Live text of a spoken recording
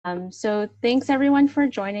So thanks everyone for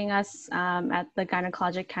joining us at the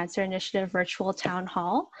Gynecologic Cancer Initiative Virtual Town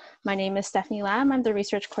Hall. My name is Stephanie Lam. I'm the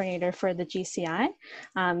research coordinator for the GCI.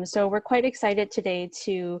 So we're quite excited today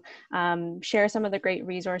to share some of the great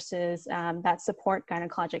resources that support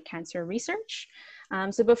gynecologic cancer research.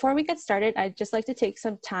 So before we get started, I'd just like to take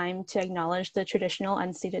some time to acknowledge the traditional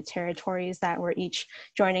unceded territories that we're each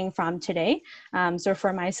joining from today. So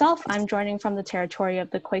for myself, I'm joining from the territory of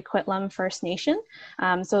the Coquitlam First Nation.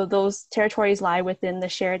 So those territories lie within the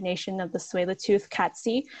shared nation of the Tsleil-Waututh,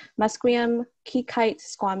 Katzie, Musqueam, Kikite,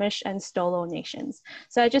 Squamish, and Stolo nations.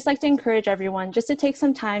 So I'd just like to encourage everyone just to take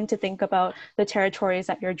some time to think about the territories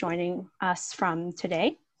that you're joining us from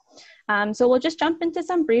today. So we'll just jump into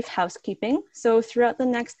some brief housekeeping. So throughout the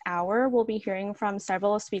next hour, we'll be hearing from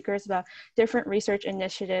several speakers about different research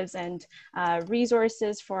initiatives and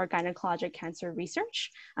resources for gynecologic cancer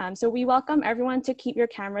research. So we welcome everyone to keep your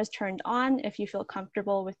cameras turned on if you feel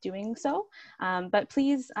comfortable with doing so. But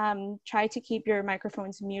please try to keep your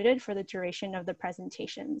microphones muted for the duration of the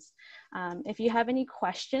presentations. If you have any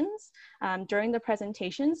questions during the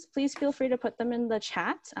presentations, please feel free to put them in the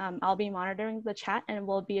chat. I'll be monitoring the chat and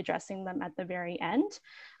we'll be addressing them at the very end.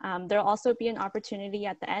 There'll also be an opportunity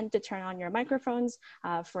at the end to turn on your microphones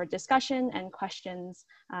for discussion and questions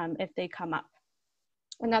if they come up.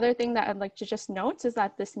 Another thing that I'd like to just note is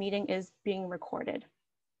that this meeting is being recorded.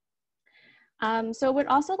 So we'd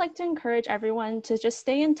also like to encourage everyone to just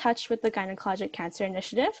stay in touch with the Gynecologic Cancer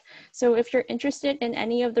Initiative. So if you're interested in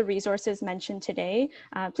any of the resources mentioned today,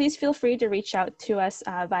 please feel free to reach out to us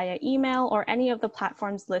via email or any of the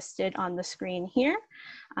platforms listed on the screen here.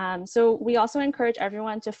 So we also encourage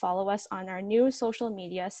everyone to follow us on our new social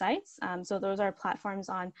media sites. So those are platforms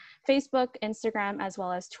on Facebook, Instagram, as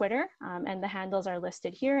well as Twitter. And the handles are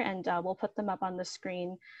listed here and we'll put them up on the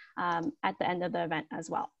screen at the end of the event as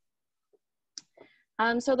well.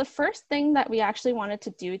 So the first thing that we actually wanted to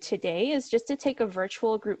do today is just to take a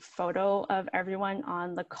virtual group photo of everyone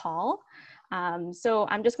on the call. So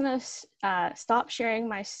I'm just gonna stop sharing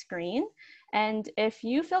my screen. And if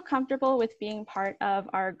you feel comfortable with being part of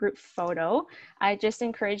our group photo, I just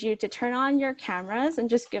encourage you to turn on your cameras and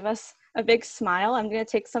just give us a big smile. I'm gonna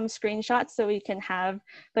take some screenshots so we can have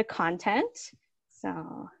the content.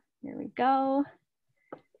 So here we go.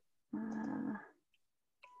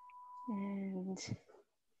 And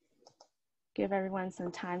give everyone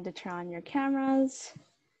some time to turn on your cameras.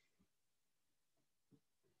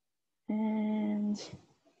 And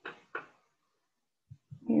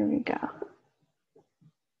here we go.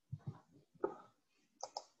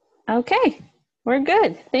 Okay, we're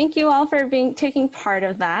good. Thank you all for taking part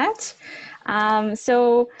of that.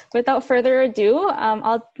 So without further ado,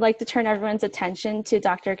 I'd like to turn everyone's attention to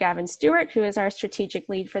Dr. Gavin Stewart, who is our strategic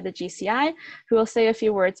lead for the GCI, who will say a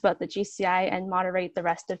few words about the GCI and moderate the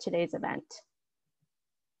rest of today's event.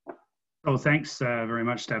 Oh, thanks very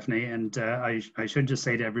much, Stephanie. And I should just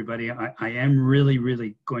say to everybody, I am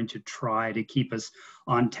really going to try to keep us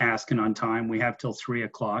on task and on time. We have till 3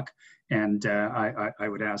 o'clock, and I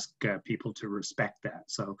would ask people to respect that.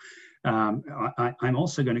 So I'm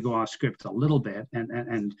also going to go off script a little bit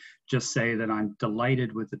and just say that I'm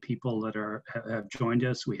delighted with the people that have joined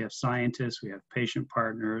us. We have scientists, we have patient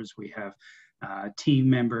partners, we have team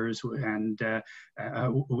members, and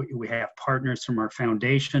we have partners from our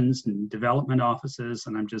foundations and development offices,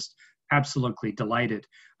 and I'm just absolutely delighted.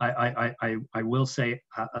 I will say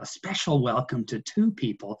a special welcome to two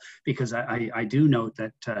people, because I do note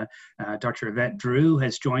that Dr. Yvette Drew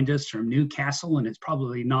has joined us from Newcastle, and it's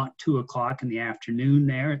probably not 2 o'clock in the afternoon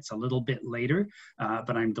there. It's a little bit later,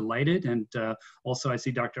 but I'm delighted. And also I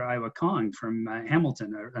see Dr. Iowa Kong from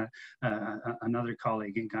Hamilton, another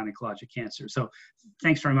colleague in gynecologic cancer. So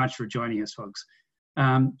thanks very much for joining us, folks.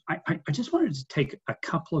 I just wanted to take a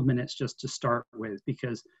couple of minutes just to start with,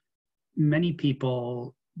 because many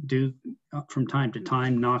people do from time to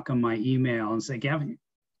time knock on my email and say, Gavin,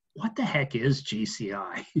 what the heck is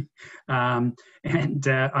GCI? I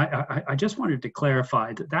just wanted to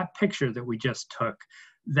clarify that that picture that we just took,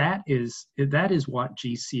 that is what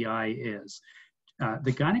GCI is.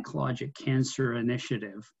 The Gynecologic Cancer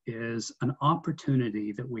Initiative is an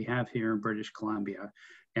opportunity that we have here in British Columbia.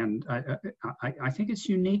 And I think it's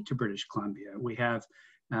unique to British Columbia. We have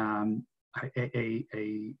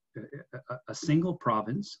a single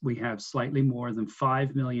province. We have slightly more than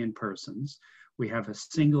 5 million persons. We have a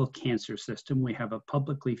single cancer system. We have a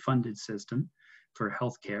publicly funded system for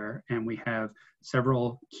healthcare, and we have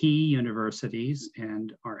several key universities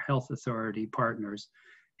and our health authority partners.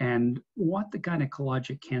 And what the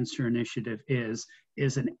Gynecologic Cancer Initiative is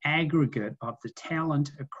an aggregate of the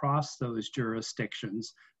talent across those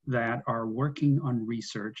jurisdictions that are working on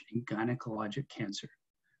research in gynecologic cancer.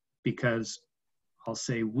 Because I'll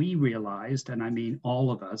say we realized, and I mean all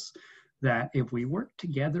of us, that if we work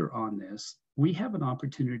together on this, we have an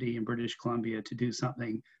opportunity in British Columbia to do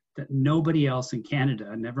something that nobody else in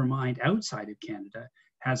Canada, never mind outside of Canada,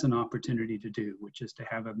 has an opportunity to do, which is to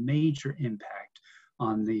have a major impact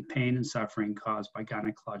on the pain and suffering caused by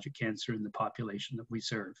gynecologic cancer in the population that we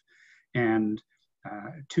serve. And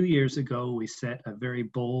 2 years ago, we set a very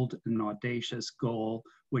bold and audacious goal,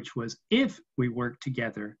 which was if we work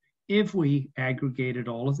together, if we aggregated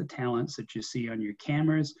all of the talents that you see on your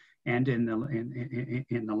cameras and in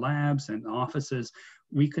the labs and offices,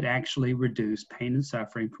 we could actually reduce pain and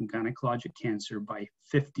suffering from gynecologic cancer by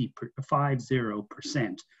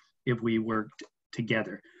 50% if we worked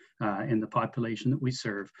together. In the population that we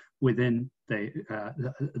serve within the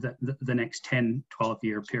next 10,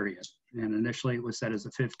 12-year period. And initially it was set as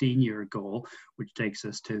a 15-year goal, which takes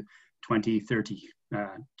us to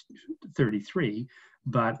 2033,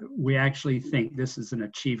 but we actually think this is an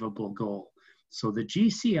achievable goal. So the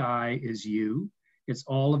GCI is you. It's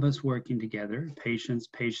all of us working together, patients,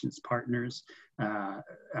 partners,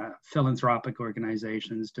 philanthropic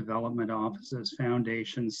organizations, development offices,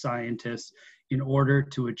 foundations, scientists, in order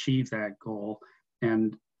to achieve that goal.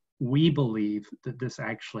 And we believe that this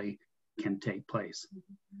actually can take place.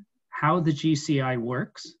 How the GCI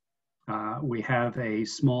works, we have a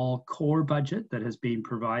small core budget that has been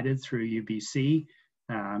provided through UBC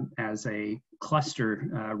as a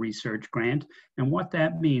cluster research grant. And what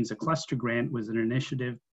that means, a cluster grant was an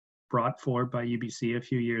initiative brought forward by UBC a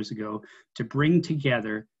few years ago to bring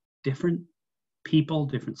together different people,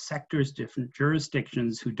 different sectors, different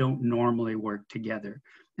jurisdictions who don't normally work together.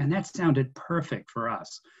 And that sounded perfect for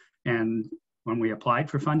us. And when we applied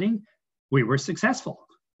for funding, we were successful.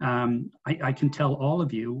 I can tell all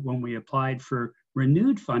of you, when we applied for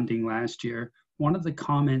renewed funding last year, one of the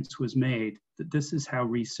comments was made that this is how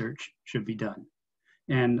research should be done.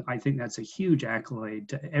 And I think that's a huge accolade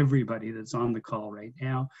to everybody that's on the call right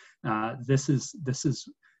now. This is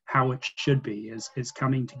how it should be, is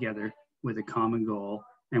coming together with a common goal,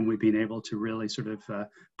 and we've been able to really sort of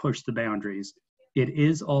push the boundaries. It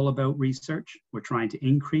is all about research. We're trying to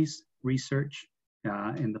increase research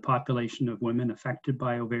in the population of women affected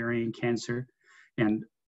by ovarian cancer, and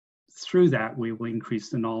through that we will increase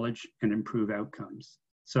the knowledge and improve outcomes.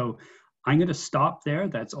 So I'm going to stop there.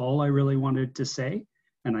 That's all I really wanted to say.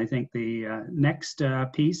 And I think the next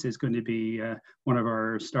piece is going to be one of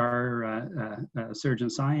our star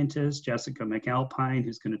surgeon scientists, Jessica McAlpine,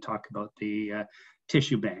 who's going to talk about the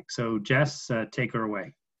tissue bank. So Jess, take her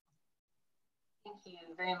away. Thank you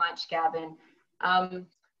very much, Gavin. Well,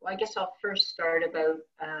 I guess I'll first start about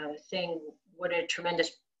saying what a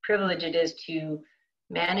tremendous privilege it is to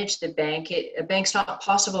manage the bank. A bank's not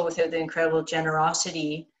possible without the incredible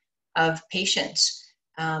generosity of patients.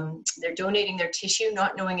 They're donating their tissue,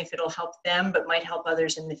 not knowing if it'll help them, but might help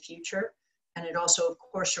others in the future. And it also, of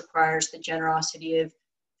course, requires the generosity of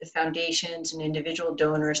the foundations and individual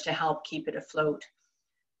donors to help keep it afloat.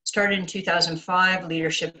 Started in 2005,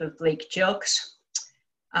 leadership of Blake Jilks.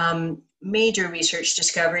 Major research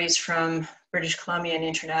discoveries from British Columbia and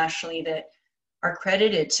internationally that are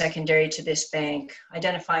credited secondary to this bank,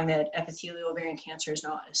 identifying that epithelial ovarian cancer is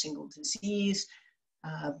not a single disease,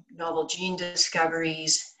 novel gene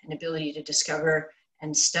discoveries, an ability to discover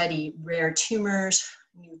and study rare tumors,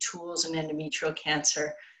 new tools in endometrial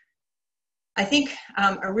cancer. I think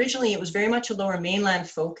originally it was very much a Lower Mainland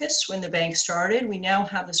focus when the bank started. We now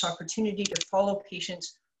have this opportunity to follow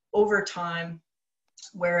patients over time,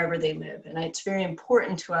 wherever they live. And it's very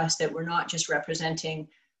important to us that we're not just representing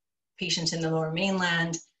patients in the Lower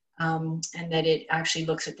Mainland, and that it actually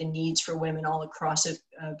looks at the needs for women all across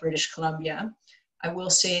British Columbia. I will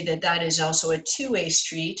say that that is also a two-way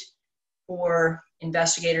street for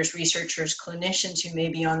investigators, researchers, clinicians who may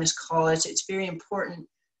be on this call. It's very important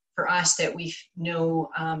for us that we know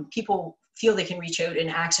people feel they can reach out and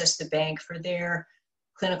access the bank for their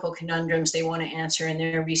clinical conundrums they want to answer in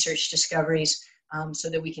their research discoveries, so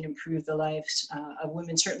that we can improve the lives of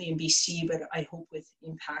women, certainly in BC, but I hope with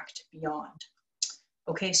impact beyond.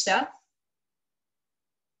 Okay, Steph?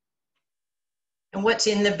 And what's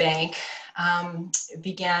in the bank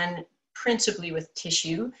began principally with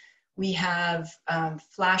tissue. We have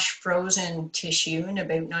flash frozen tissue in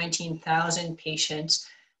about 19,000 patients.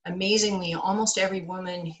 Amazingly, almost every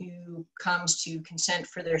woman who comes to consent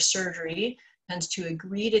for their surgery tends to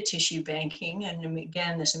agree to tissue banking. And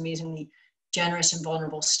again, this amazingly generous and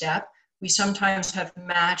vulnerable step. We sometimes have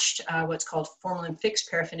matched what's called formalin-fixed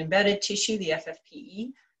paraffin-embedded tissue, the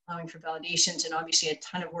FFPE, allowing for validations, and obviously a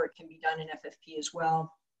ton of work can be done in FFP as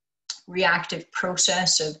well. Reactive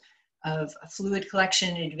process of a fluid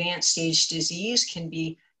collection in advanced stage disease can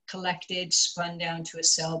be collected, spun down to a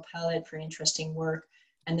cell pellet for interesting work.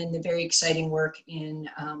 And then the very exciting work in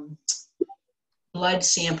blood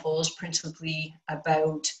samples, principally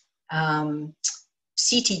about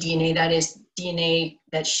ctDNA, that is DNA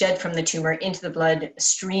that's shed from the tumor into the blood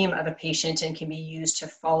stream of a patient and can be used to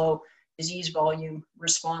follow disease volume,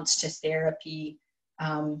 response to therapy,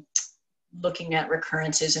 looking at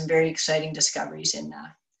recurrences, and very exciting discoveries in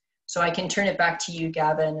that. So I can turn it back to you,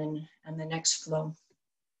 Gavin, and the next flow.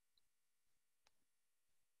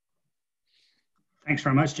 Thanks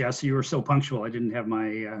very much, Jess. You were so punctual. I didn't have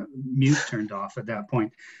my mute turned off at that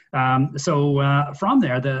point. So from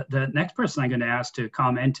there, the next person I'm going to ask to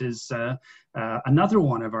comment is another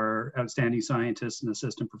one of our outstanding scientists and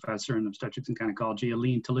assistant professor in obstetrics and gynecology,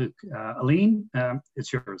 Aline Taluk. Aline,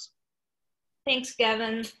 it's yours. Thanks,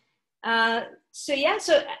 Gavin. So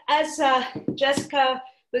as Jessica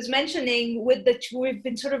was mentioning, we've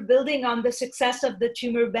been sort of building on the success of the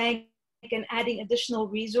tumor bank and adding additional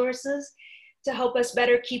resources to help us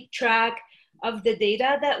better keep track of the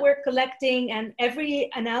data that we're collecting, and every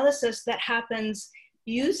analysis that happens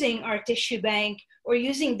using our tissue bank or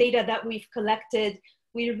using data that we've collected,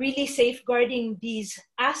 we're really safeguarding these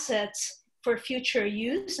assets for future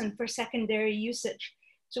use and for secondary usage.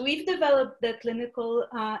 So we've developed the Clinical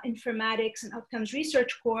Informatics and Outcomes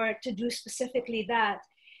Research Core to do specifically that.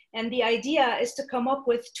 And the idea is to come up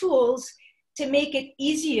with tools to make it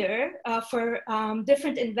easier for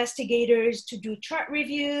different investigators to do chart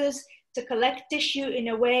reviews, to collect tissue in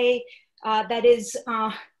a way that is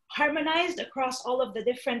harmonized across all of the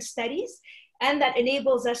different studies, and that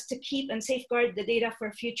enables us to keep and safeguard the data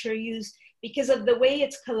for future use. Because of the way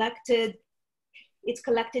it's collected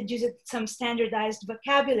using some standardized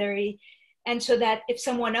vocabulary. And so that if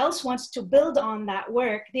someone else wants to build on that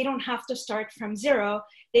work, they don't have to start from zero.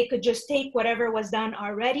 They could just take whatever was done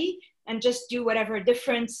already and just do whatever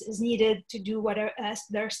difference is needed to do whatever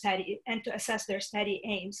their study and to assess their study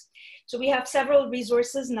aims. So we have several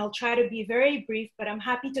resources, and I'll try to be very brief, but I'm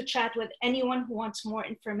happy to chat with anyone who wants more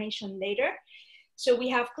information later. So we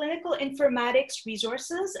have clinical informatics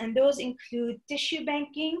resources, and those include tissue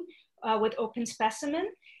banking with open specimen.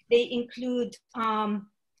 They include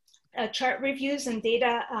chart reviews and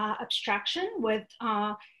data abstraction with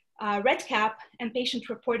REDCap and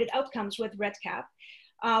patient-reported outcomes with REDCap.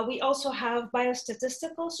 We also have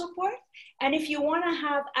biostatistical support. And if you want to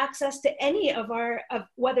have access to any of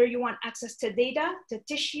whether you want access to data, to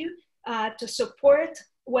tissue, to support,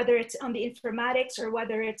 whether it's on the informatics or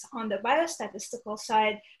whether it's on the biostatistical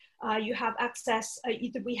side, you have access.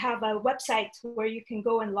 We have a website where you can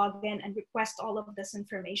go and log in and request all of this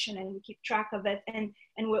information, and we keep track of it, and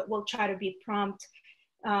we'll try to be prompt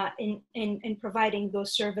in providing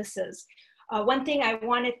those services. One thing I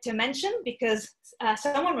wanted to mention, because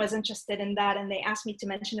someone was interested in that and they asked me to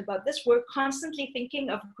mention about this, we're constantly thinking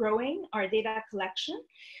of growing our data collection.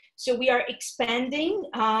 So we are expanding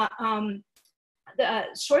the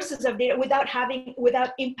sources of data without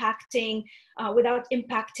impacting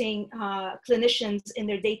clinicians in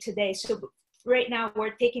their day-to-day. So right now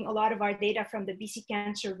we're taking a lot of our data from the BC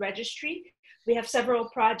Cancer Registry. We have several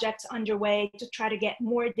projects underway to try to get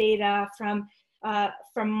more data from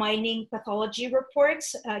mining pathology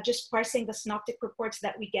reports, just parsing the synoptic reports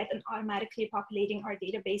that we get and automatically populating our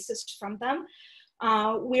databases from them.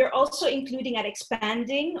 We're also including and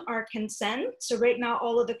expanding our consent. So right now,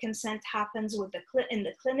 all of the consent happens in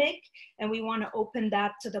the clinic, and we want to open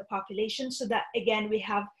that to the population so that, again, we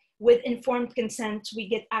have, with informed consent, we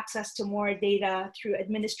get access to more data through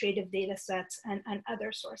administrative data sets and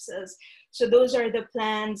other sources. So those are the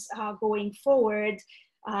plans going forward.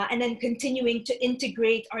 And then continuing to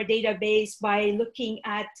integrate our database by looking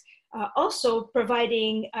at also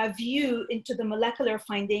providing a view into the molecular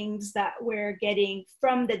findings that we're getting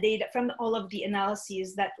from the data, from all of the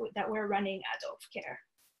analyses that we're running at OFCare.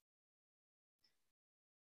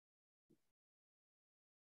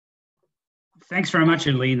 Thanks very much,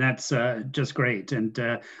 Aline. That's just great. And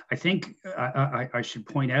I think I should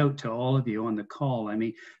point out to all of you on the call, I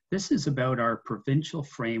mean, This is about our provincial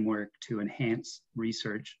framework to enhance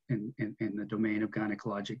research in the domain of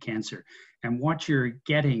gynecologic cancer. And what you're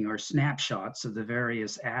getting are snapshots of the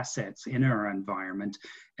various assets in our environment.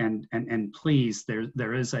 And please,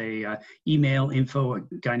 there is a email,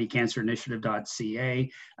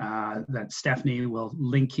 info@gynecancerinitiative.ca, that Stephanie will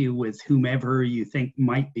link you with whomever you think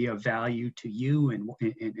might be of value to you and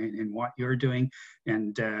in what you're doing.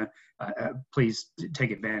 And please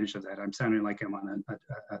take advantage of that. I'm sounding like I'm on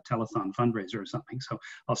a telethon fundraiser or something. So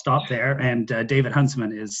I'll stop there. And David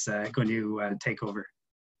Huntsman is going to take over.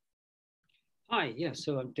 Hi, yeah,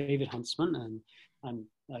 so I'm David Huntsman, and I'm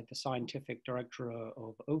the scientific director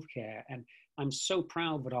of OVCARE, and I'm so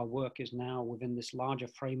proud that our work is now within this larger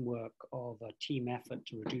framework of a team effort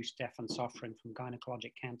to reduce death and suffering from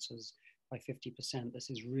gynecologic cancers by 50%. This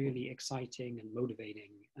is really exciting and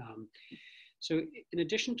motivating. So in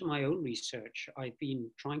addition to my own research, I've been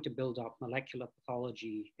trying to build up molecular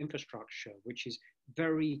pathology infrastructure, which is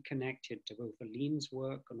very connected to both Aline's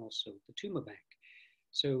work and also the tumor bank.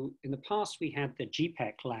 So in the past, we had the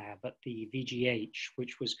GPEC lab at the VGH,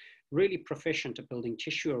 which was really proficient at building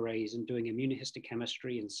tissue arrays and doing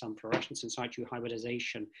immunohistochemistry and some fluorescence in situ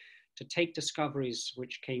hybridization to take discoveries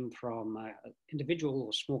which came from individual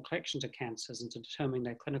or small collections of cancers and to determine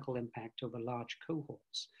their clinical impact over large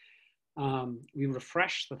cohorts. We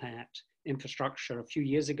refreshed that infrastructure a few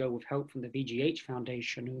years ago with help from the VGH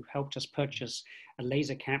Foundation, who helped us purchase a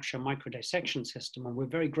laser capture microdissection system, and we're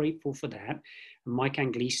very grateful for that. Mike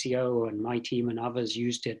Anglicio and my team and others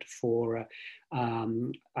used it for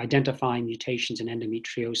identifying mutations in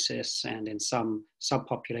endometriosis and in some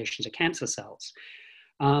subpopulations of cancer cells.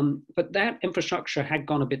 But that infrastructure had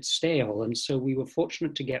gone a bit stale, and so we were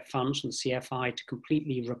fortunate to get funds from the CFI to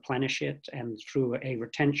completely replenish it, and through a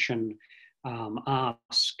retention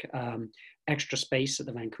ask extra space at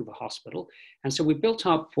the Vancouver Hospital. And so we built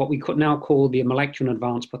up what we could now call the Molecular and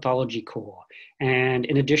Advanced Pathology Core. And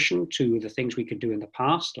in addition to the things we could do in the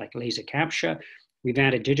past, like laser capture, we've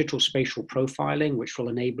added digital spatial profiling, which will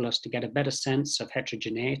enable us to get a better sense of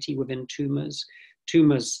heterogeneity within tumors.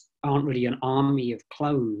 Tumors aren't really an army of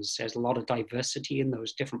clones. There's a lot of diversity in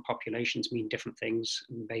those. Different populations mean different things,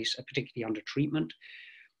 particularly under treatment.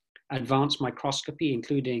 Advanced microscopy,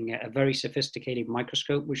 including a very sophisticated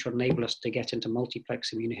microscope, which will enable us to get into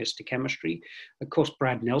multiplex immunohistochemistry. Of course,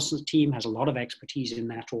 Brad Nelson's team has a lot of expertise in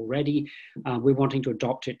that already. We're wanting to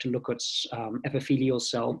adopt it to look at epithelial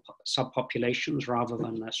cell subpopulations rather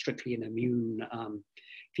than strictly an immune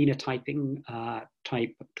phenotyping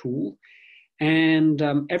type tool. And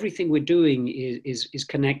everything we're doing is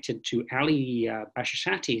connected to Ali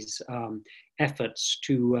Bashashati's efforts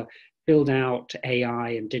to build out AI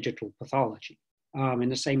and digital pathology. In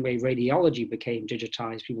the same way radiology became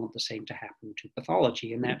digitized, we want the same to happen to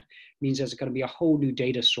pathology. And that means there's going to be a whole new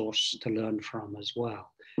data source to learn from as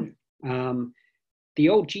well. The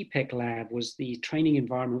old GPEC lab was the training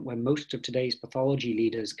environment where most of today's pathology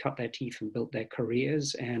leaders cut their teeth and built their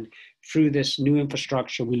careers. And through this new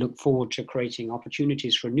infrastructure, we look forward to creating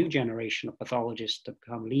opportunities for a new generation of pathologists to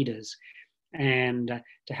become leaders. And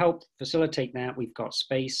to help facilitate that, we've got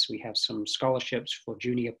space, we have some scholarships for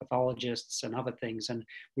junior pathologists and other things. And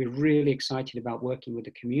we're really excited about working with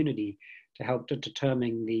the community to help to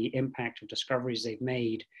determine the impact of discoveries they've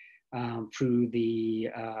made through the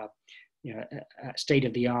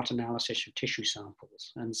state-of-the-art analysis of tissue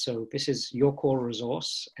samples. And so this is your core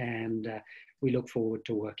resource, and we look forward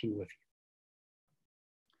to working with you.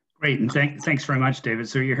 Great, and thanks very much, David.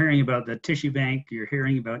 So you're hearing about the tissue bank, you're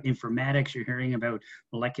hearing about informatics, you're hearing about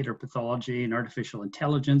molecular pathology and artificial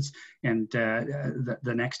intelligence. And the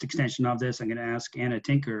next extension of this, I'm going to ask Anna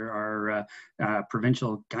Tinker, our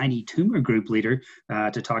provincial gynae tumor group leader,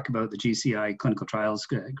 to talk about the GCI clinical trials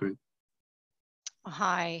group.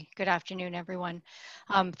 Hi, good afternoon, everyone.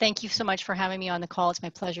 Thank you so much for having me on the call. It's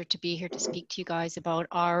my pleasure to be here to speak to you guys about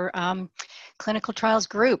our clinical trials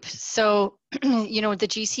group. So, you know, the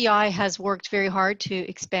GCI has worked very hard to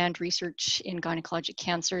expand research in gynecologic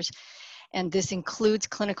cancers, and this includes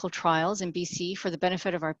clinical trials in BC for the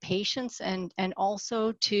benefit of our patients and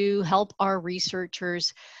also to help our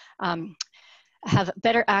researchers have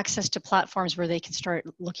better access to platforms where they can start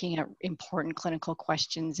looking at important clinical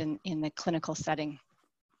questions in the clinical setting.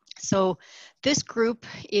 So this group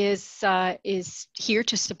is here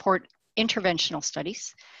to support interventional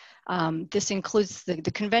studies. This includes the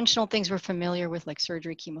conventional things we're familiar with, like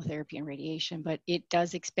surgery, chemotherapy, and radiation, but it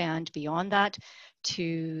does expand beyond that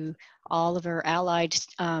to all of our allied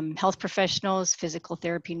health professionals, physical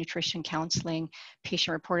therapy, nutrition, counseling,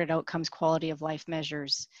 patient-reported outcomes, quality of life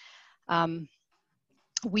measures.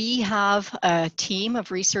 We have a team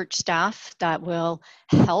of research staff that will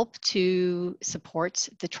help to support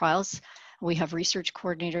the trials. We have research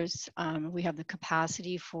coordinators. We have the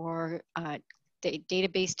capacity for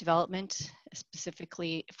database development,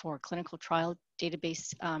 specifically for clinical trial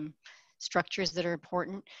database structures that are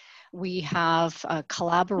important. We have a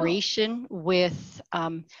collaboration with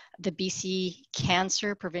the BC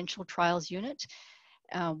Cancer Provincial Trials Unit,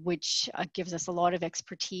 which gives us a lot of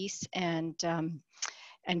expertise and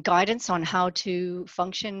guidance on how to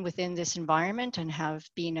function within this environment, and have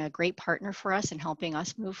been a great partner for us in helping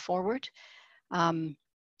us move forward.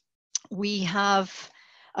 We have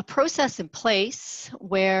a process in place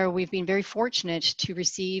where we've been very fortunate to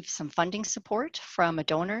receive some funding support from a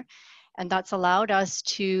donor, and that's allowed us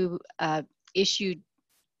to issue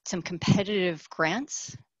some competitive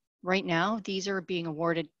grants. Right now, these are being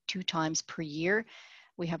awarded 2 times per year.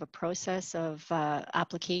 We have a process of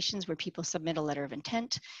applications where people submit a letter of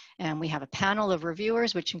intent, and we have a panel of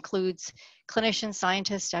reviewers, which includes clinicians,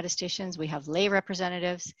 scientists, statisticians. We have lay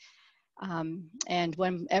representatives. And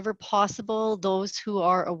whenever possible, those who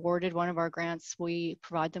are awarded one of our grants, we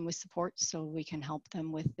provide them with support so we can help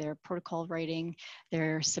them with their protocol writing,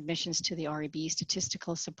 their submissions to the REB,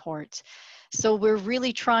 statistical support. So we're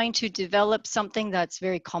really trying to develop something that's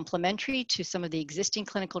very complementary to some of the existing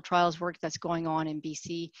clinical trials work that's going on in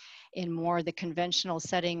BC in more the conventional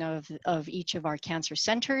setting of each of our cancer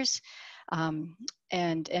centers.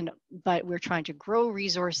 But we're trying to grow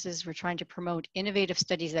resources. We're trying to promote innovative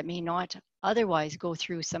studies that may not otherwise go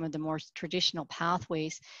through some of the more traditional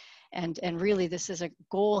pathways. And really, this is a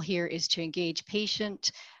goal here, is to engage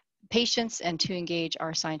patients and to engage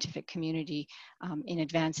our scientific community in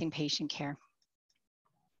advancing patient care.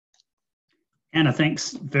 Anna,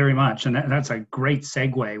 thanks very much. And that's a great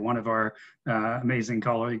segue. One of our amazing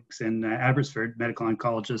colleagues in Abbotsford, medical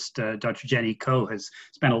oncologist Dr. Jenny Coe, has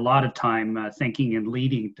spent a lot of time thinking and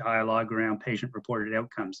leading dialogue around patient-reported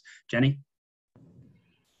outcomes. Jenny?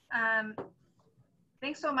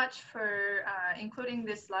 Thanks so much for including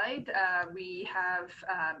this slide. We have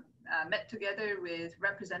met together with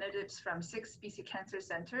representatives from 6 BC cancer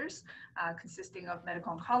centers, consisting of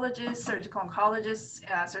medical oncologists, surgical oncologists,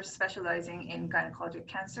 specializing in gynecologic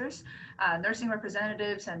cancers, nursing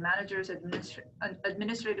representatives and managers,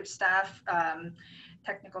 administrative staff,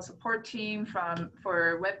 technical support team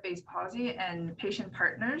for web-based policy, and patient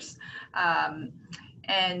partners.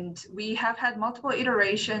 And we have had multiple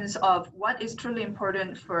iterations of what is truly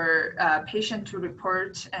important for a patient to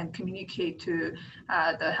report and communicate to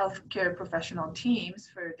the healthcare professional teams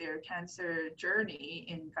for their cancer journey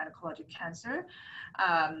in gynecologic cancer,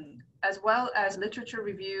 as well as literature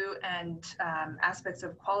review and aspects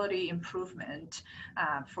of quality improvement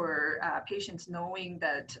for patients knowing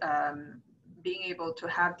that being able to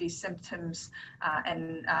have these symptoms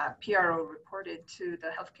and PRO reported to the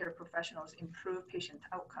healthcare professionals improve patient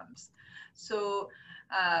outcomes. So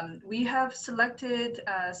we have selected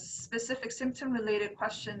specific symptom-related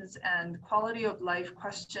questions and quality of life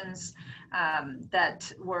questions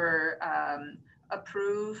that were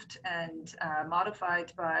approved and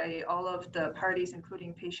modified by all of the parties,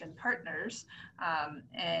 including patient partners.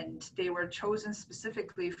 And they were chosen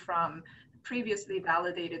specifically from previously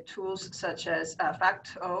validated tools such as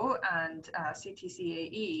FACT-O and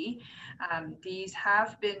CTCAE. These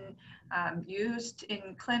have been used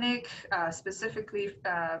in clinic specifically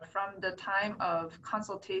from the time of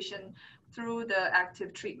consultation through the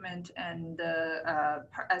active treatment and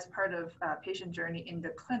as part of patient journey in the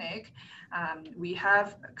clinic. We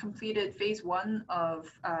have completed phase 1 of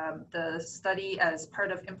the study as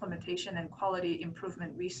part of implementation and quality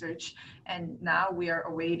improvement research. And now we are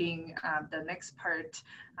awaiting the next part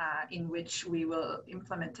in which we will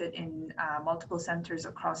implement it in multiple centers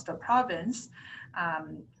across the province.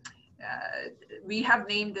 We have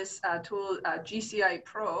named this tool GCI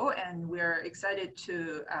Pro, and we're excited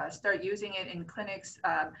to start using it in clinics,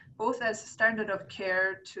 both as standard of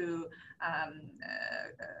care to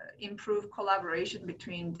improve collaboration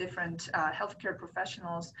between different healthcare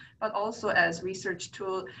professionals, but also as research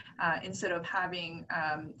tool instead of having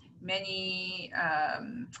many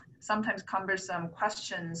sometimes cumbersome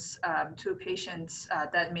questions to patients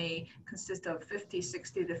that may consist of 50,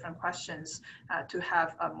 60 different questions to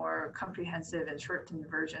have a more comprehensive and shortened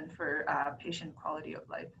version for patient quality of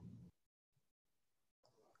life.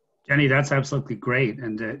 Jenny, that's absolutely great,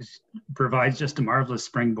 and it provides just a marvelous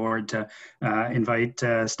springboard to invite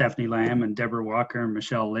Stephanie Lamb and Deborah Walker and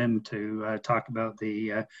Michelle Lim to talk about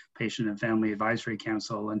the Patient and Family Advisory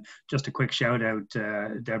Council. And just a quick shout out,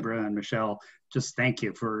 Deborah and Michelle, just thank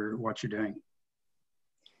you for what you're doing.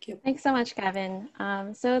 Thanks so much, Gavin.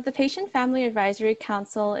 So the Patient Family Advisory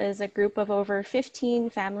Council is a group of over 15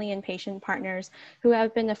 family and patient partners who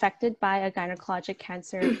have been affected by a gynecologic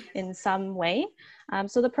cancer in some way.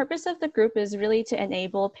 So the purpose of the group is really to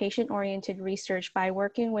enable patient-oriented research by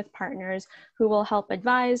working with partners who will help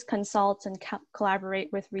advise, consult, and collaborate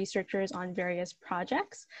with researchers on various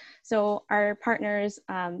projects. So our partners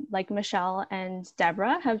like Michelle and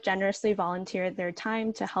Deborah have generously volunteered their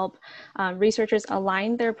time to help researchers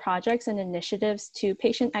align their projects and initiatives to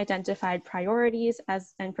patient-identified priorities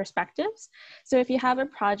and perspectives. So if you have a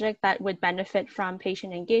project that would benefit from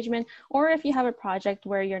patient engagement, or if you have a project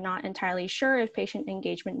where you're not entirely sure if patient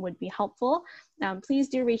engagement would be helpful, please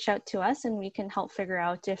do reach out to us and we can help figure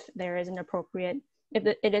out if there is an appropriate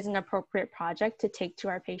project to take to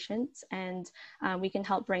our patients, and we can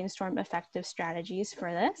help brainstorm effective strategies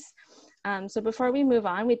for this. So before we move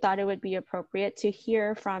on, we thought it would be appropriate to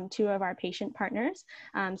hear from two of our patient partners.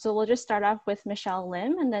 So we'll just start off with Michelle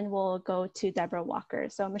Lim, and then we'll go to Deborah Walker.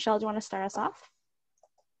 So Michelle, do you want to start us off?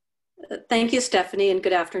 Thank you, Stephanie, and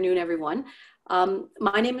good afternoon, everyone.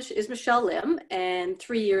 My name is Michelle Lim, and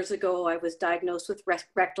 3 years ago, I was diagnosed with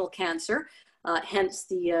rectal cancer, hence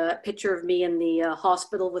the picture of me in the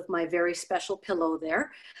hospital with my very special pillow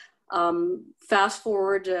there. Fast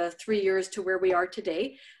forward 3 years to where we are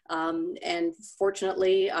today, and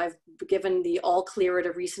fortunately, I've given the all clear at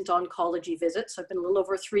a recent oncology visit, so I've been a little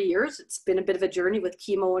over 3 years. It's been a bit of a journey with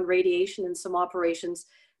chemo and radiation and some operations,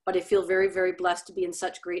 but I feel very, very blessed to be in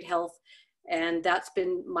such great health. And that's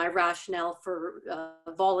been my rationale for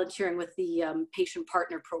volunteering with the Patient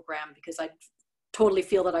Partner Program, because I totally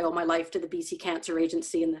feel that I owe my life to the BC Cancer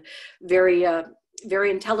Agency and the very, very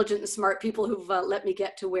intelligent and smart people who've let me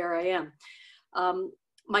get to where I am.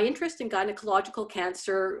 My interest in gynecological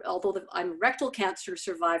cancer, although I'm a rectal cancer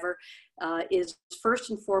survivor, is first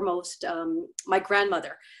and foremost my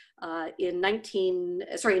grandmother. In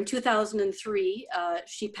 2003,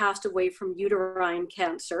 she passed away from uterine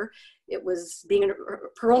cancer. It was being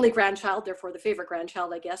her only grandchild, therefore the favorite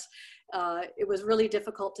grandchild, I guess. It was really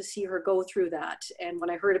difficult to see her go through that. And when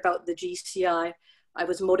I heard about the GCI, I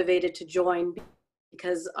was motivated to join,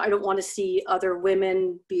 because I don't want to see other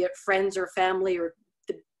women, be it friends or family or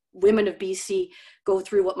the women of BC, go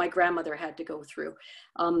through what my grandmother had to go through.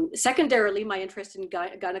 Secondarily, my interest in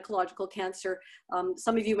gynecological cancer,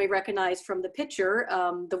 some of you may recognize from the picture,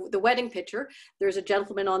 the wedding picture. There's a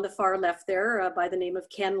gentleman on the far left there by the name of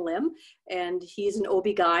Ken Lim, and he's an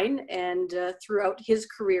OB-GYN, and throughout his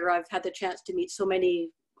career, I've had the chance to meet so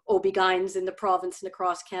many OB-GYNs in the province and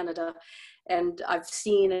across Canada, and I've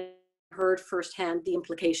seen and heard firsthand the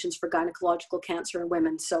implications for gynecological cancer in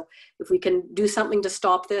women. So if we can do something to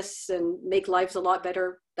stop this and make lives a lot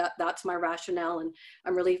better, that's my rationale. And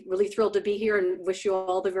I'm really, really thrilled to be here and wish you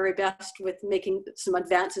all the very best with making some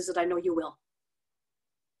advances that I know you will.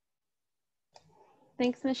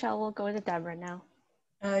 Thanks, Michelle. We'll go to Deborah now.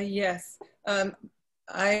 Yes.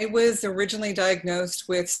 I was originally diagnosed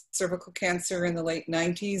with cervical cancer in the late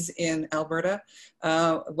 90s in Alberta.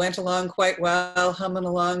 Went along quite well, humming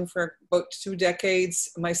along for about 2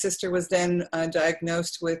 decades. My sister was then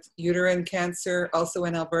diagnosed with uterine cancer, also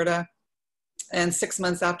in Alberta. And 6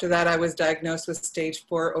 months after that, I was diagnosed with stage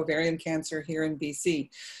 4 ovarian cancer here in BC.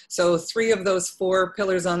 So 3 of those 4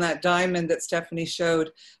 pillars on that diamond that Stephanie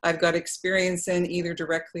showed, I've got experience in either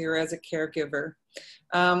directly or as a caregiver.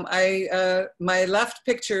 My left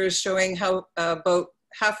picture is showing how about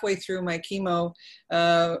halfway through my chemo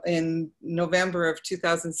in November of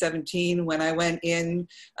 2017, when I went in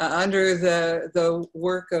under the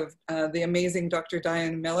work of the amazing Dr.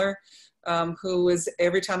 Diane Miller, who was,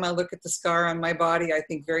 every time I look at the scar on my body, I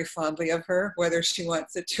think very fondly of her, whether she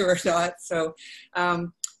wants it to or not. So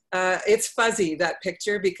it's fuzzy, that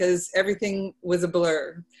picture, because everything was a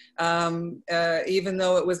blur. Even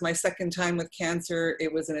though it was my second time with cancer,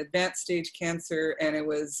 it was an advanced stage cancer, and it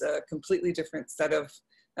was a completely different set of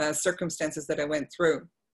circumstances that I went through.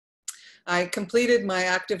 I completed my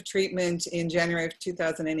active treatment in January of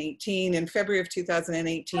 2018. In February of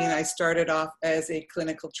 2018, I started off as a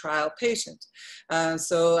clinical trial patient.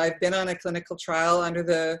 So I've been on a clinical trial under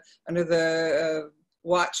the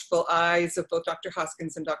watchful eyes of both Dr.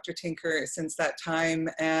 Hoskins and Dr. Tinker since that time,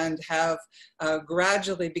 and have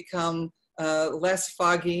gradually become less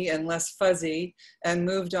foggy and less fuzzy, and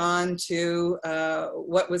moved on to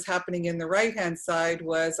what was happening in the right-hand side.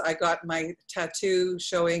 Was I got my tattoo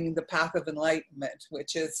showing the path of enlightenment,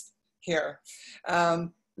 which is here.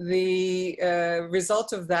 The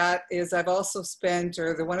result of that is I've also spent,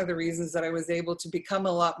 or one of the reasons that I was able to become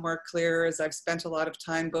a lot more clear is I've spent a lot of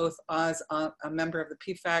time both as a member of the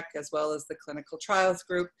PFAC as well as the clinical trials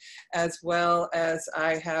group, as well as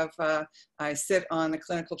I sit on the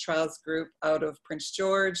clinical trials group out of Prince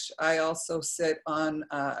George. I also sit on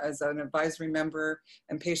as an advisory member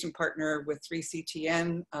and patient partner with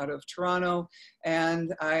 3CTN out of Toronto.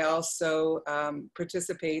 And I also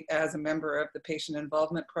participate as a member of the patient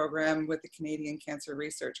involvement program with the Canadian Cancer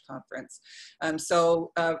Research Conference.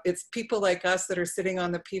 So it's people like us that are sitting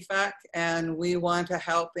on the PFAC, and we want to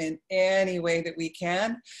help in any way that we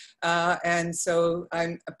can. And so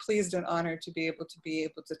I'm pleased and honored to be able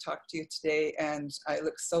to talk to you today, and I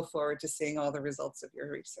look so forward to seeing all the results of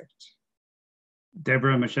your research.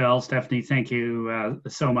 Deborah, Michelle, Stephanie, thank you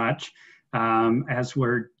so much. As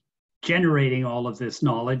we're generating all of this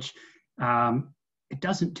knowledge, it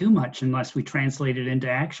doesn't do much unless we translate it into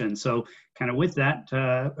action. So kind of with that,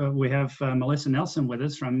 we have Melissa Nelson with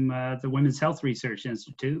us from the Women's Health Research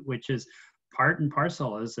Institute, which is part and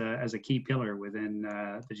parcel as a key pillar within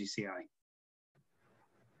the GCI.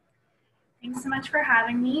 Thanks so much for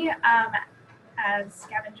having me. As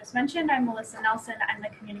Gavin just mentioned, I'm Melissa Nelson. I'm the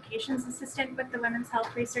Communications Assistant with the Women's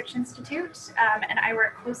Health Research Institute, and I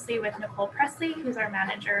work closely with Nicole Presley, who's our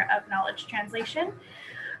Manager of Knowledge Translation.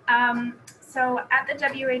 So at the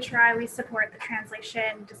WHRI, we support the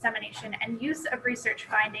translation, dissemination, and use of research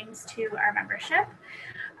findings to our membership.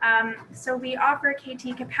 So we offer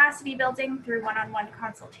KT capacity building through one-on-one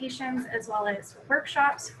consultations, as well as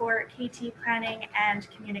workshops for KT planning and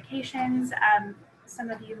communications. Some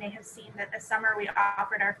of you may have seen that this summer we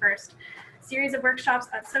offered our first series of workshops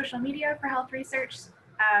on social media for health research.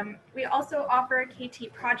 We also offer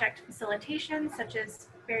KT project facilitation, such as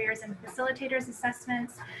barriers and facilitators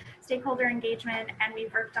assessments, stakeholder engagement, and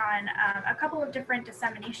we've worked on a couple of different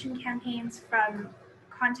dissemination campaigns from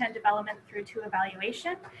content development through to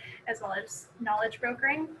evaluation, as well as knowledge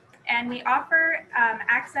brokering. And we offer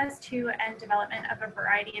access to and development of a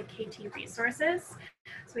variety of KT resources.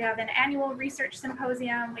 So we have an annual research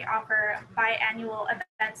symposium. We offer biannual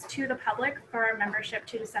events to the public for our membership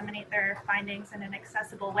to disseminate their findings in an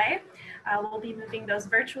accessible way. We'll be moving those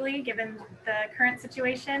virtually given the current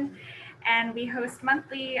situation. And we host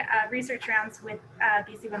monthly research rounds with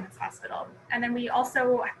BC Women's Hospital. And then we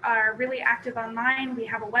also are really active online. We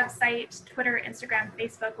have a website, Twitter, Instagram,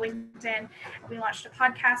 Facebook, LinkedIn. We launched a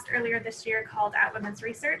podcast earlier this year called At Women's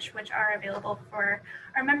Research, which are available for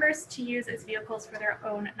our members to use as vehicles for their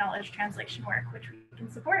own knowledge translation work, which we can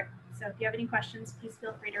support. So if you have any questions, please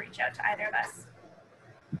feel free to reach out to either of us.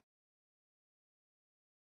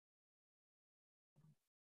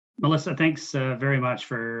 Melissa, thanks very much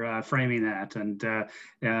for framing that. And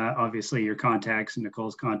obviously your contacts and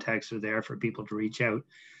Nicole's contacts are there for people to reach out.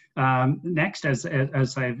 Next, as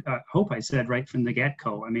I hope I said right from the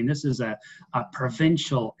get-go, I mean, this is a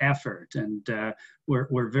provincial effort, and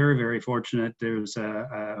we're very, very fortunate. There's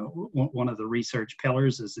one of the research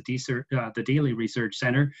pillars is the Dealey Research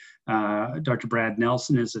Center. Dr. Brad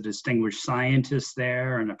Nelson is a distinguished scientist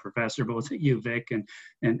there and a professor both at UVic and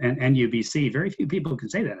UBC. Very few people can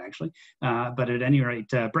say that, actually, but at any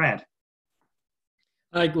rate, Brad.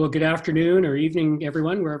 Well, good afternoon or evening,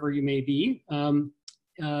 everyone, wherever you may be.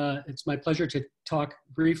 It's my pleasure to talk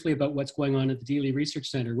briefly about what's going on at the Dealey Research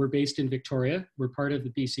Center. We're based in Victoria. We're part of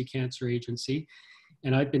the BC Cancer Agency,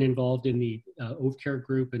 and I've been involved in the OVCARE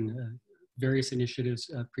group and various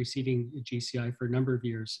initiatives preceding GCI for a number of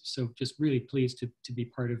years. So just really pleased to be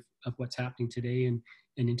part of what's happening today and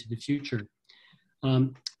into the future.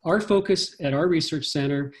 Our focus at our research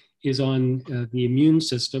center is on the immune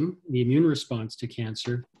system, the immune response to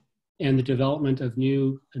cancer, and the development of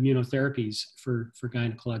new immunotherapies for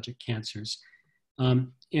gynecologic cancers.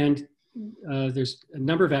 There's a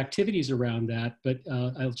number of activities around that, but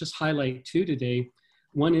I'll just highlight two today.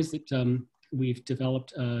 One is that we've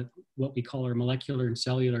developed what we call our molecular and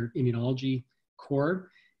cellular immunology core.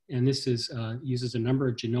 And this uses a number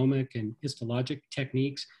of genomic and histologic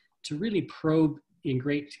techniques to really probe in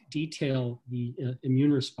great detail the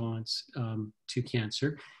immune response to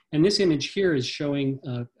cancer. And this image here is showing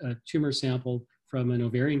a tumor sample from an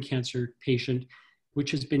ovarian cancer patient,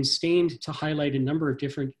 which has been stained to highlight a number of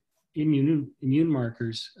different immune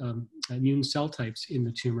markers, immune cell types in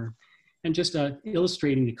the tumor, and just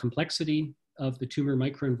illustrating the complexity of the tumor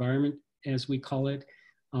microenvironment, as we call it,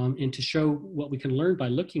 and to show what we can learn by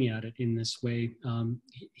looking at it in this way.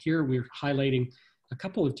 Here we're highlighting a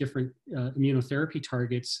couple of different immunotherapy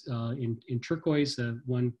targets in turquoise,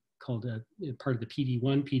 one called part of the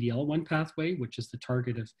PD-1, PD-L1 pathway, which is the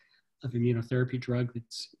target of immunotherapy drug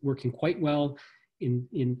that's working quite well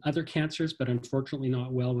in other cancers, but unfortunately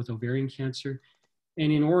not well with ovarian cancer.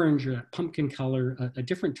 And in orange, pumpkin color, a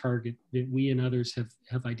different target that we and others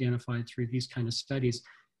have identified through these kind of studies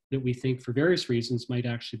that we think for various reasons might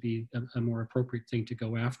actually be a more appropriate thing to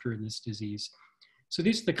go after in this disease. So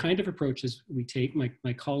these are the kind of approaches we take.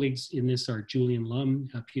 My colleagues in this are Julian Lum,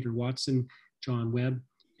 Peter Watson, John Webb,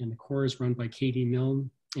 and the core is run by Katie Milne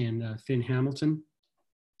and Finn Hamilton.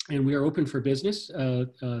 And we are open for business,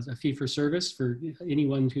 a fee for service for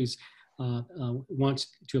anyone who's wants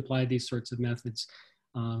to apply these sorts of methods.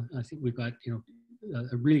 I think we've got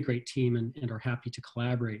a really great team and are happy to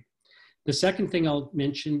collaborate. The second thing I'll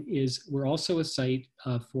mention is we're also a site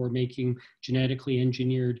for making genetically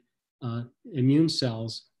engineered immune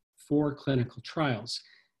cells for clinical trials.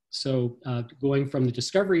 So going from the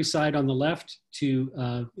discovery side on the left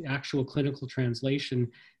to actual clinical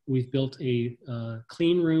translation, we've built a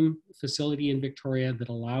clean room facility in Victoria that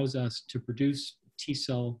allows us to produce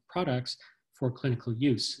T-cell products for clinical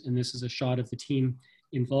use. And this is a shot of the team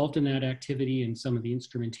involved in that activity and some of the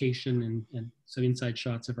instrumentation and some inside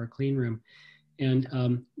shots of our clean room.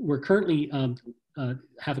 And we're currently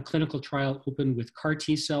have a clinical trial open with CAR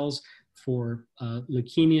T-cells for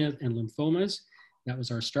leukemia and lymphomas. That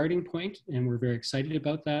was our starting point, and we're very excited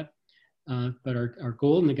about that. But our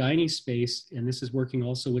goal in the gynae space, and this is working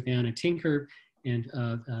also with Anna Tinker and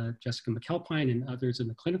Jessica McAlpine and others in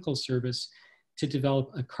the clinical service, to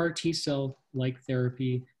develop a CAR T-cell-like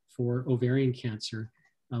therapy for ovarian cancer.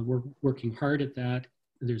 We're working hard at that.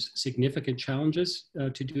 There's significant challenges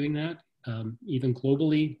to doing that. Even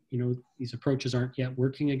globally, these approaches aren't yet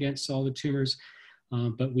working against solid tumors,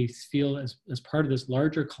 but we feel as part of this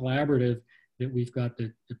larger collaborative that we've got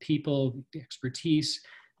the people, the expertise,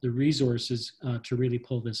 the resources to really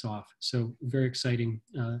pull this off. So very exciting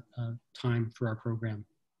time for our program.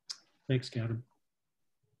 Thanks, Gavin.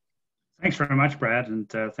 Thanks very much, Brad, and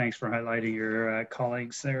thanks for highlighting your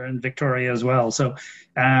colleagues there in Victoria as well. So,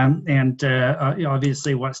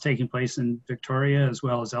 obviously what's taking place in Victoria as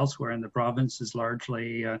well as elsewhere in the province is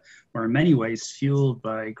largely, or in many ways, fueled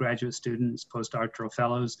by graduate students, postdoctoral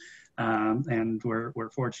fellows, and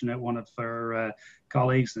we're fortunate one of our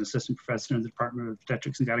colleagues, an assistant professor in the Department of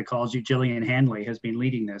Obstetrics and Gynecology, Gillian Hanley, has been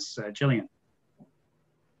leading this. Gillian.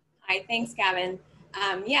 Hi, thanks, Gavin.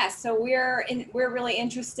 So we're really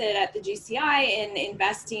interested at the GCI in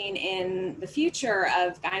investing in the future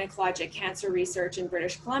of gynecologic cancer research in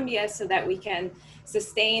British Columbia so that we can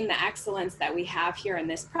sustain the excellence that we have here in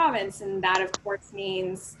this province. And that, of course,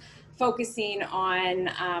 means focusing on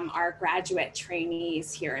our graduate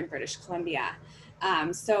trainees here in British Columbia.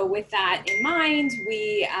 So with that in mind,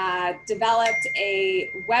 we developed a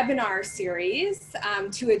webinar series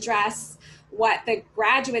to address what the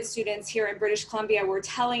graduate students here in British Columbia were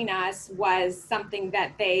telling us was something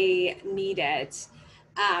that they needed.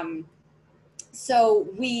 So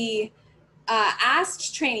we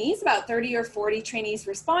asked trainees, about 30 or 40 trainees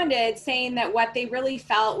responded, saying that what they really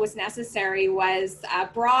felt was necessary was a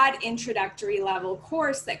broad introductory level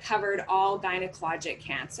course that covered all gynecologic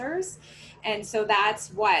cancers. And so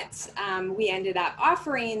that's what we ended up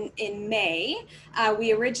offering in May.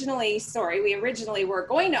 We originally were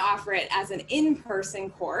going to offer it as an in-person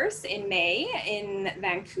course in May in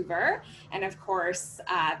Vancouver. And of course,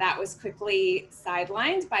 that was quickly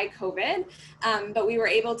sidelined by COVID. But we were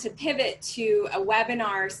able to pivot to a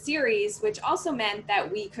webinar series, which also meant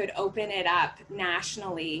that we could open it up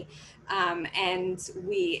nationally. And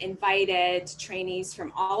we invited trainees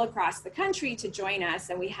from all across the country to join us,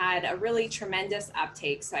 and we had a really tremendous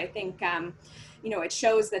uptake. So I think, it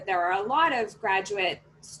shows that there are a lot of graduate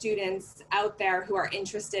students out there who are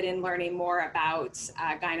interested in learning more about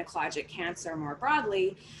gynecologic cancer more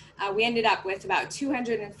broadly. We ended up with about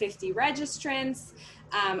 250 registrants.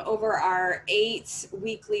 Over our 8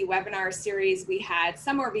 weekly webinar series, we had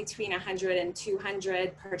somewhere between 100 and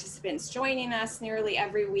 200 participants joining us nearly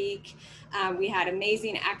every week. We had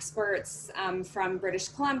amazing experts from British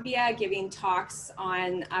Columbia giving talks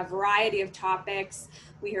on a variety of topics.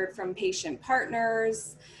 We heard from patient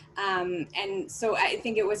partners. And so I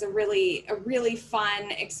think it was a really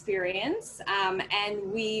fun experience.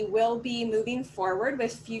 And we will be moving forward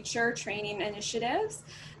with future training initiatives.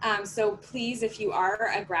 So please, if you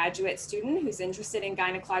are a graduate student who's interested in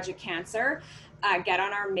gynecologic cancer, get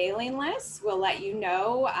on our mailing list. We'll let you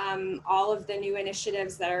know all of the new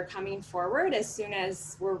initiatives that are coming forward as soon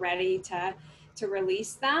as we're ready to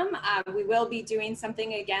release them. We will be doing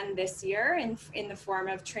something again this year in the form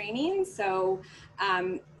of training. So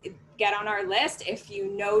get on our list. If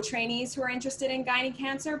you know trainees who are interested in gynae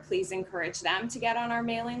cancer, please encourage them to get on our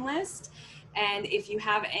mailing list. And if you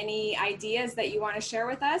have any ideas that you want to share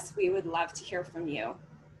with us, we would love to hear from you.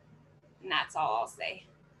 And that's all I'll say.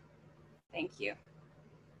 Thank you.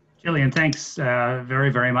 Jillian, thanks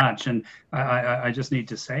very, very much. And I just need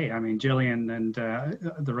to say, I mean, Jillian and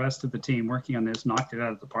the rest of the team working on this knocked it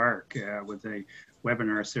out of the park with a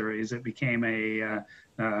webinar series. It became a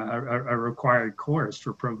required course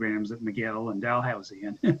for programs at McGill and Dalhousie.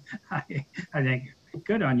 And I think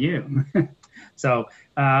good on you. So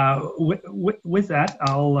with that,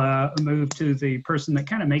 I'll move to the person that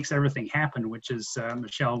kind of makes everything happen, which is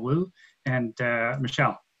Michelle Wu. And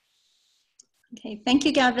Michelle. Okay, thank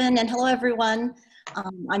you, Gavin, and hello, everyone.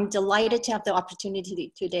 I'm delighted to have the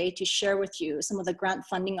opportunity today to share with you some of the grant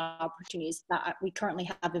funding opportunities that we currently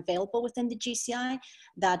have available within the GCI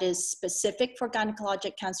that is specific for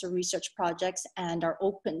gynecologic cancer research projects and are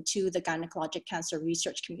open to the gynecologic cancer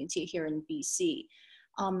research community here in BC.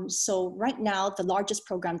 So right now, the largest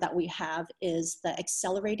program that we have is the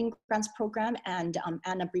Accelerating Grants Program, and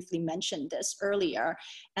Anna briefly mentioned this earlier.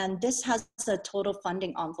 And this has a total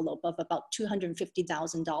funding envelope of about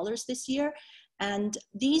 $250,000 this year. And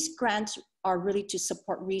these grants are really to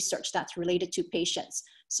support research that's related to patients.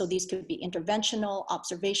 So these could be interventional,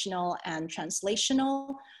 observational, and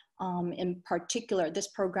translational. In particular, this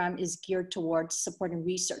program is geared towards supporting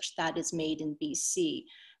research that is made in BC.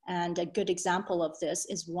 And a good example of this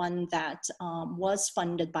is one that was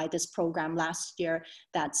funded by this program last year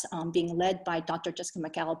that's being led by Dr. Jessica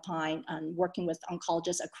McAlpine and working with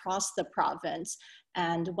oncologists across the province.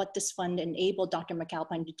 And what this fund enabled Dr.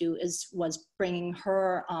 McAlpine to do was bringing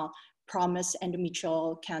her PROMIS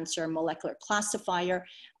endometrial cancer molecular classifier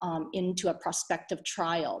into a prospective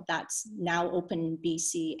trial that's now open in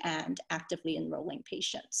BC and actively enrolling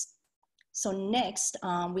patients. So next,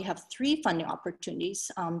 we have 3 funding opportunities,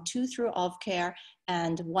 2 through OVCARE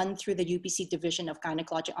and 1 through the UBC Division of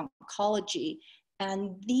Gynecologic Oncology.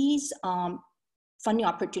 And these funding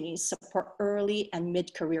opportunities support early and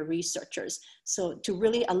mid-career researchers. So to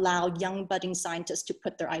really allow young budding scientists to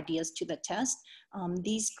put their ideas to the test,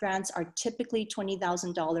 these grants are typically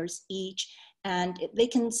 $20,000 each, and they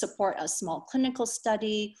can support a small clinical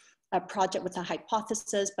study, a project with a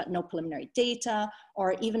hypothesis but no preliminary data,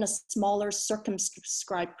 or even a smaller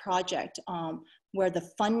circumscribed project where the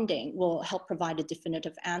funding will help provide a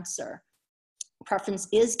definitive answer. Preference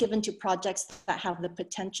is given to projects that have the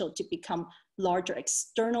potential to become larger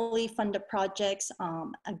externally funded projects.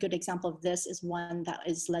 A good example of this is one that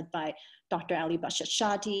is led by Dr. Ali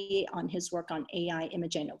Bashashati on his work on AI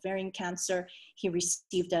imaging ovarian cancer. He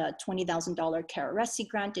received a $20,000 CARESI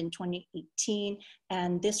grant in 2018,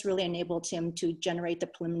 and this really enabled him to generate the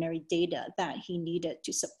preliminary data that he needed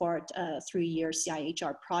to support a 3-year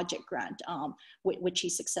CIHR project grant, which he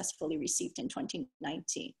successfully received in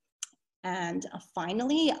 2019. And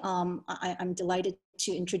finally, I'm delighted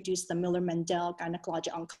to introduce the Miller-Mendel Gynecologic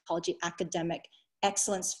Oncology Academic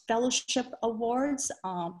Excellence Fellowship Awards.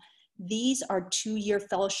 These are 2-year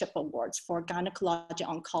fellowship awards for gynecologic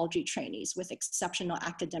oncology trainees with exceptional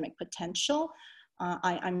academic potential.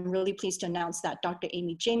 I'm really pleased to announce that Dr.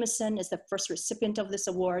 Amy Jameson is the first recipient of this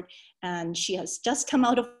award, and she has just come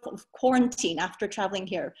out of quarantine after traveling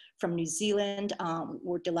here from New Zealand.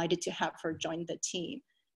 We're delighted to have her join the team.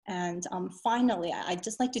 And finally, I'd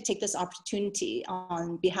just like to take this opportunity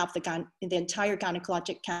on behalf of the entire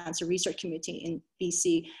gynecologic cancer research community in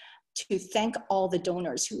BC to thank all the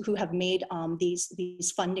donors who have made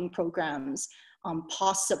these funding programs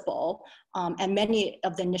possible, and many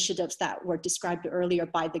of the initiatives that were described earlier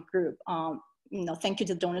by the group. Thank you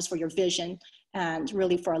to the donors for your vision and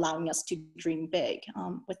really for allowing us to dream big.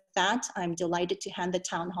 With that, I'm delighted to hand the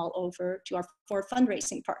town hall over to our 4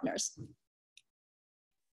 fundraising partners.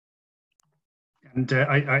 And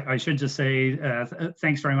I should just say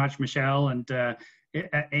thanks very much, Michelle, and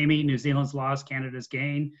Amy, New Zealand's loss, Canada's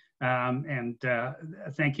gain. And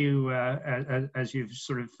thank you, as you've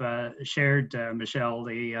sort of shared, Michelle,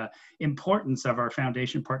 the importance of our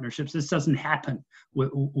foundation partnerships. This doesn't happen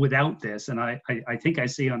without this. And I think I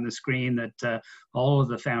see on the screen that all of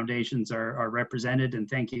the foundations are represented, and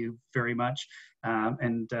thank you very much.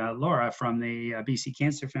 And Laura from the BC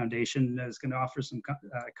Cancer Foundation is going to offer some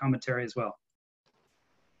commentary as well.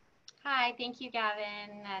 Hi, thank you,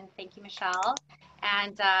 Gavin, and thank you, Michelle.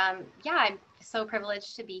 And yeah, I'm so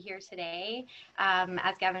privileged to be here today.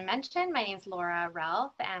 As Gavin mentioned, my name is Laura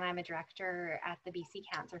Ralph, and I'm a director at the BC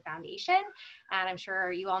Cancer Foundation. And I'm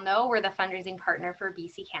sure you all know we're the fundraising partner for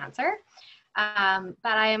BC Cancer. But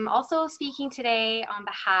I am also speaking today on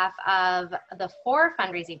behalf of the 4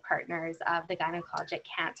 fundraising partners of the Gynecologic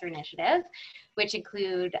Cancer Initiative, which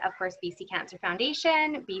include, of course, BC Cancer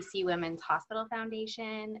Foundation, BC Women's Hospital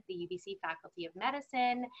Foundation, the UBC Faculty of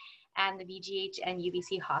Medicine, and the VGH and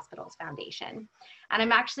UBC Hospitals Foundation. And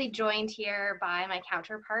I'm actually joined here by my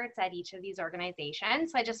counterparts at each of these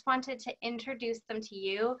organizations. So I just wanted to introduce them to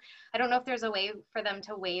you. I don't know if there's a way for them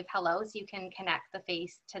to wave hello so you can connect the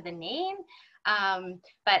face to the name.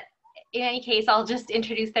 But in any case, I'll just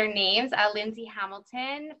introduce their names. Lindsay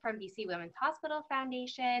Hamilton from BC Women's Hospital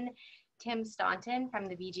Foundation, Tim Staunton from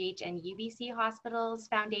the VGH and UBC Hospitals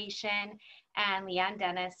Foundation, and Leanne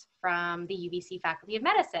Dennis from the UBC Faculty of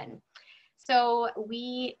Medicine. So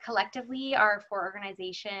we collectively, our 4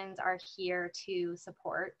 organizations, are here to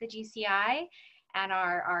support the GCI, and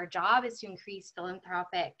our job is to increase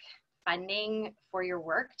philanthropic funding for your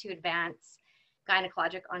work to advance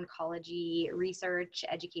gynecologic oncology research,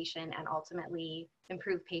 education, and ultimately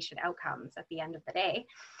improve patient outcomes at the end of the day.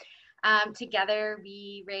 Together,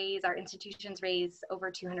 our institutions raise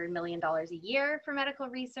over $200 million a year for medical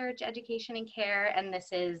research, education, and care, and this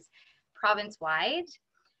is province-wide.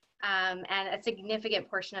 And a significant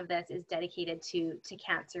portion of this is dedicated to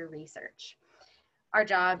cancer research. Our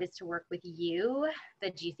job is to work with you, the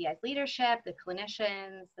GCI's leadership, the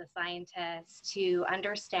clinicians, the scientists, to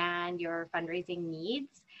understand your fundraising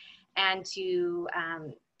needs and to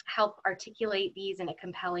help articulate these in a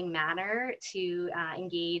compelling manner to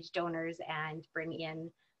engage donors and bring in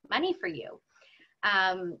money for you.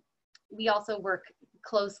 We also work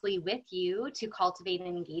closely with you to cultivate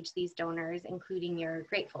and engage these donors, including your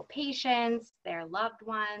grateful patients, their loved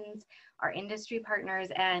ones, our industry partners,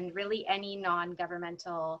 and really any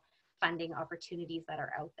non-governmental funding opportunities that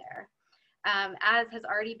are out there. As has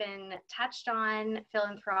already been touched on,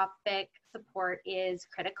 philanthropic support is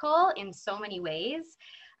critical in so many ways.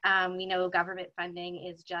 We know government funding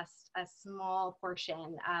is just a small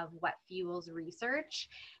portion of what fuels research,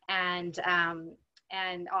 and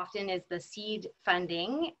often is the seed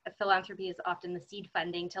funding. Philanthropy is often the seed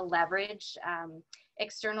funding to leverage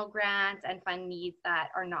external grants and fund needs that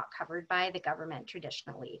are not covered by the government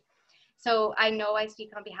traditionally. So I know I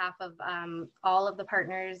speak on behalf of all of the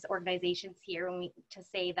partners organizations here to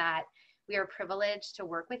say that we are privileged to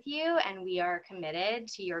work with you and we are committed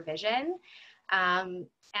to your vision.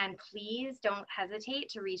 And please don't hesitate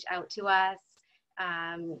to reach out to us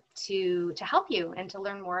to help you and to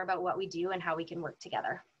learn more about what we do and how we can work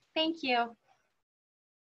together. Thank you.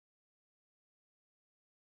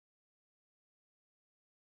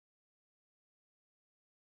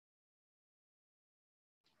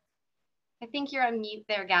 I think you're on mute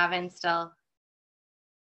there, Gavin, still.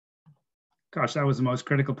 Gosh, that was the most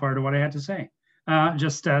critical part of what I had to say.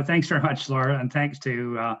 Thanks very much, Laura, and thanks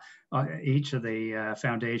to each of the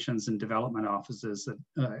foundations and development offices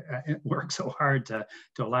that work so hard to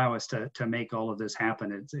allow us to make all of this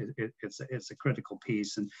happen. It's a critical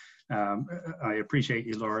piece, and I appreciate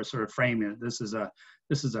you, Laura, sort of framing it. This is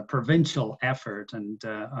a provincial effort, and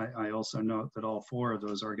I also note that all 4 of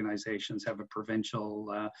those organizations have a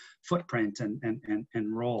provincial footprint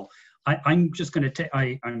and role. I'm just going to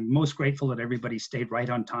I'm most grateful that everybody stayed right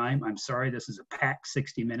on time. I'm sorry, this is a packed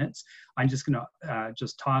 60 minutes. I'm just going to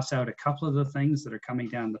just toss out a couple of the things that are coming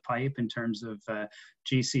down the pipe in terms of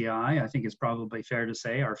GCI. I think it's probably fair to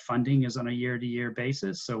say our funding is on a year-to-year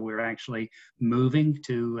basis. So we're actually moving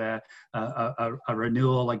to a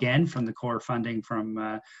renewal again from the core funding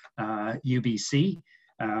from UBC.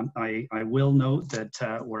 I will note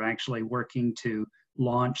that we're actually working to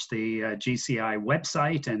launch the GCI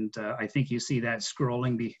website, and I think you see that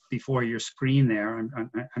scrolling before your screen there.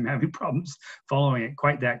 I'm having problems following it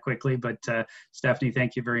quite that quickly, but Stephanie,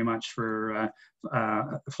 thank you very much for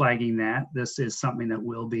flagging that. This is something that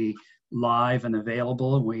will be live and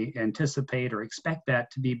available, and we anticipate or expect that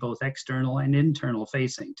to be both external and internal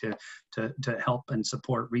facing to help and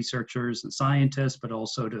support researchers and scientists, but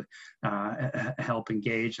also to help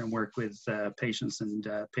engage and work with patients and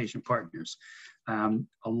patient partners.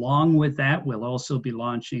 Along with that, we'll also be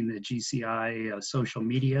launching the GCI social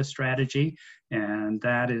media strategy, and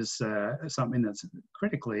that is something that's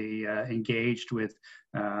critically engaged with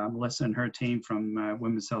Melissa and her team from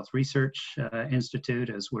Women's Health Research Institute,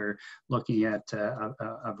 as we're looking at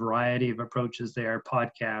a variety of approaches there,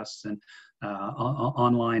 podcasts and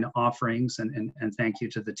online offerings, and thank you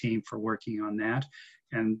to the team for working on that.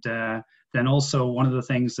 And then also one of the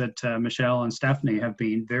things that Michelle and Stephanie have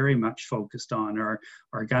been very much focused on are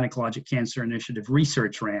our Gynecologic Cancer Initiative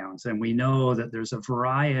research rounds. And we know that there's a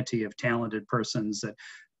variety of talented persons that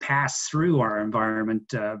pass through our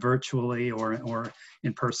environment virtually or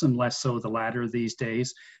in person, less so the latter these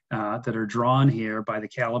days, that are drawn here by the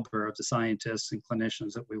caliber of the scientists and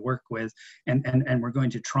clinicians that we work with. And we're going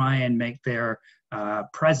to try and make their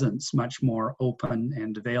presence much more open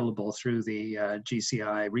and available through the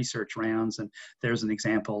GCI research rounds. And there's an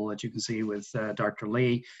example that you can see with Dr.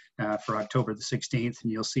 Lee for October the 16th,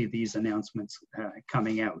 and you'll see these announcements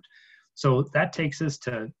coming out. So that takes us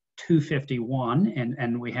to 2:51,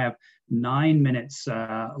 and we have 9 minutes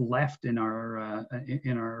left in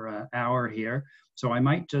our hour here. So I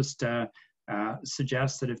might just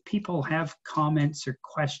suggest that if people have comments or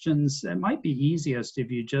questions, it might be easiest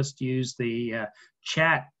if you just use the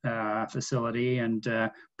chat facility and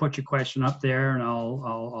put your question up there, and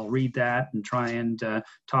I'll read that and try and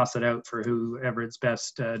toss it out for whoever it's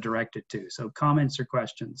best directed to. So comments or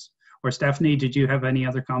questions. Or Stephanie, did you have any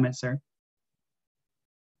other comments there?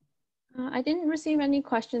 I didn't receive any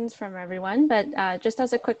questions from everyone, but just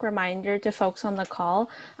as a quick reminder to folks on the call,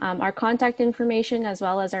 our contact information as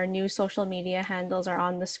well as our new social media handles are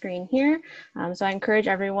on the screen here. So I encourage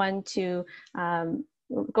everyone to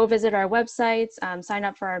go visit our websites, sign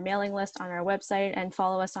up for our mailing list on our website, and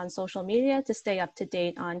follow us on social media to stay up to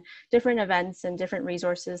date on different events and different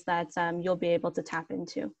resources that you'll be able to tap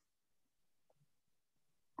into.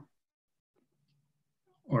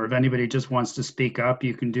 Or if anybody just wants to speak up,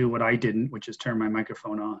 you can do what I didn't, which is turn my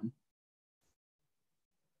microphone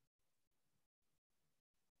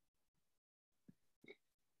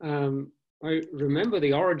on. I remember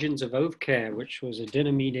the origins of OVCare, which was a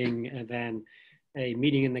dinner meeting and then a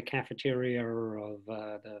meeting in the cafeteria of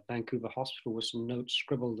the Vancouver hospital with some notes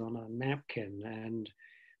scribbled on a napkin. And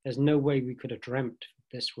there's no way we could have dreamt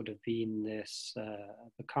this would have been this,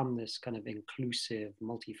 become this kind of inclusive,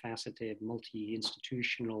 multifaceted,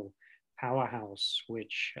 multi-institutional powerhouse,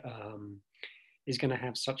 which is going to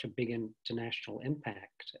have such a big international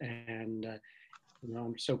impact. And you know,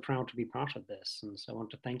 I'm so proud to be part of this. And so I want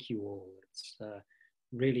to thank you all. It's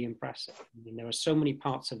really impressive. I mean, there are so many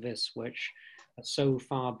parts of this which are so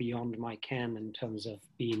far beyond my ken in terms of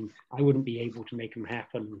I wouldn't be able to make them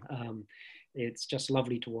happen. It's just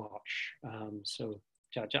lovely to watch. So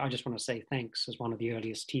I just want to say thanks as one of the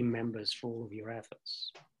earliest team members for all of your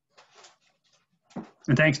efforts.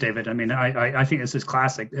 And thanks, David. I mean, I think this is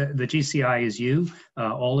classic. The GCI is you,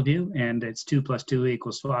 all of you, and it's 2 + 2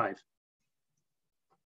 = 5.